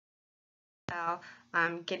Well,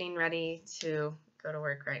 I'm getting ready to go to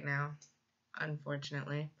work right now,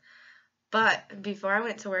 unfortunately. But before I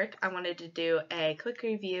went to work, I wanted to do a quick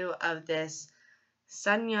review of this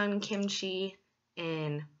Yun Kimchi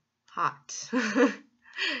in hot.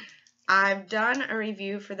 I've done a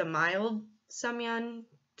review for the mild Yun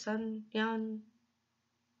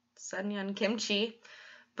Kimchi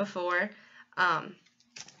before,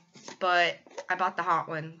 but I bought the hot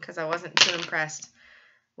one because I wasn't too impressed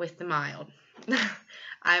with the mild.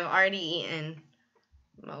 I've already eaten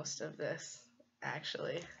most of this,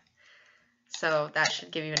 actually, so that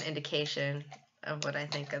should give you an indication of what I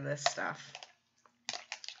think of this stuff.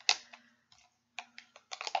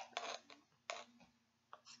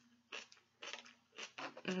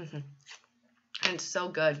 And it's so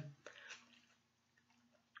good.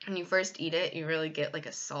 When you first eat it, you really get like a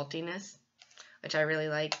saltiness, which I really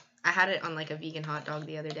like. I had it on like a vegan hot dog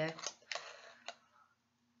the other day.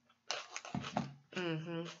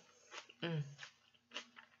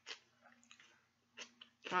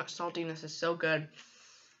 That saltiness is so good.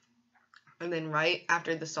 And then right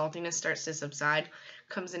after the saltiness starts to subside,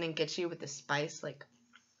 comes in and gets you with the spice like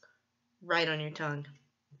right on your tongue.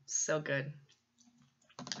 So good.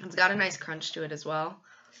 It's got a nice crunch to it as well.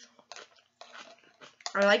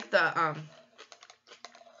 I like the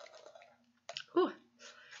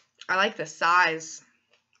I like the size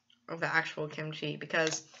of the actual kimchi,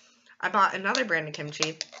 because I bought another brand of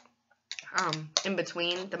kimchi in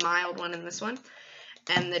between the mild one and this one,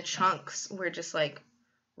 and the chunks were just like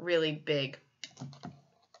really big,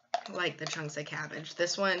 like the chunks of cabbage.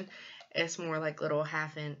 This one is more like little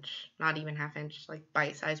half-inch, not even half-inch, like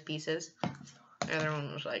bite-sized pieces. The other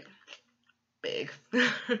one was like big.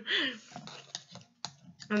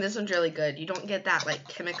 And this one's really good. You don't get that like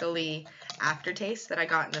chemically aftertaste that I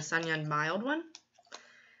got in the Yun mild one.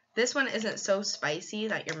 This one isn't so spicy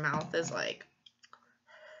that your mouth is like,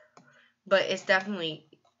 but it's definitely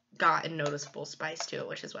got a noticeable spice to it,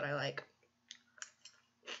 which is what I like.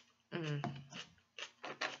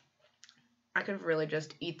 I could really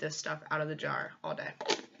just eat this stuff out of the jar all day.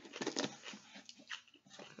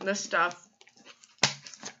 This stuff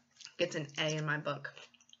gets an A in my book,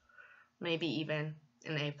 maybe even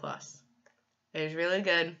an A+. It is really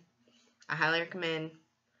good. I highly recommend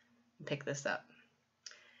you pick this up.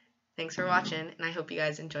 Thanks for watching, and I hope you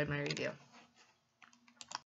guys enjoyed my review.